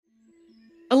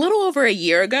A little over a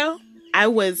year ago, I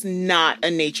was not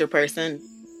a nature person.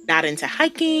 Not into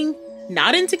hiking,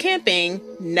 not into camping,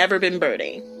 never been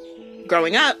birding.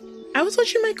 Growing up, I was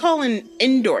what you might call an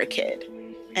indoor kid,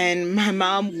 and my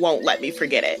mom won't let me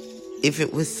forget it. If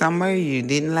it was summer, you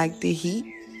didn't like the heat.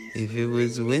 If it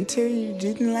was winter, you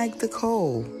didn't like the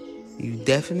cold. You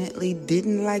definitely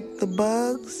didn't like the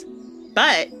bugs.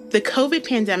 But the COVID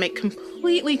pandemic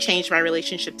completely changed my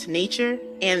relationship to nature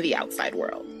and the outside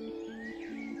world.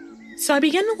 So I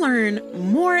began to learn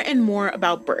more and more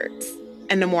about birds.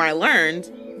 And the more I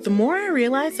learned, the more I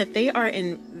realized that they are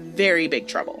in very big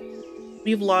trouble.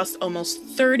 We've lost almost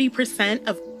 30%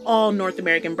 of all North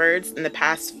American birds in the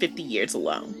past 50 years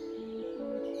alone.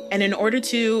 And in order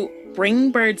to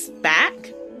bring birds back,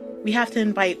 we have to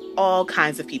invite all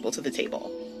kinds of people to the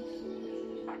table.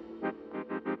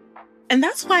 And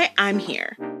that's why I'm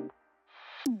here.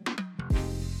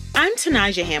 I'm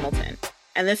Tanaja Hamilton,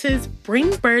 and this is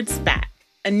Bring Birds Back,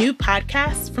 a new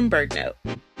podcast from BirdNote.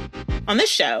 On this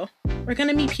show, we're going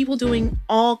to meet people doing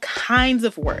all kinds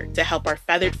of work to help our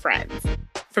feathered friends,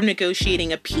 from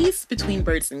negotiating a peace between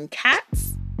birds and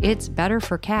cats. It's better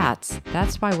for cats.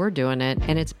 That's why we're doing it.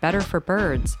 And it's better for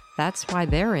birds. That's why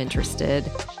they're interested.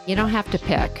 You don't have to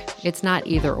pick. It's not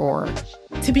either or.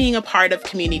 To being a part of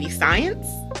community science.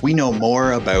 We know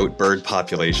more about bird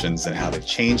populations and how they've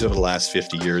changed over the last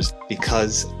 50 years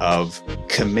because of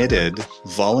committed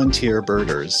volunteer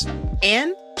birders.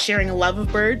 And sharing a love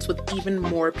of birds with even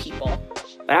more people.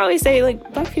 But I always say,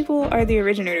 Black people are the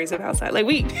originators of outside.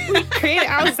 We created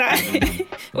outside.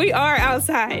 We are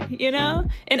outside,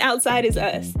 And outside is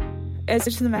us. It's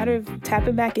just a matter of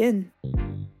tapping back in.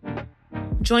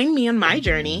 Join me on my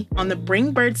journey on the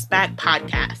Bring Birds Back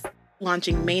podcast,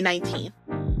 launching May 19th.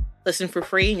 Listen for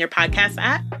free in your podcast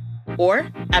app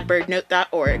or at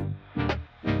birdnote.org.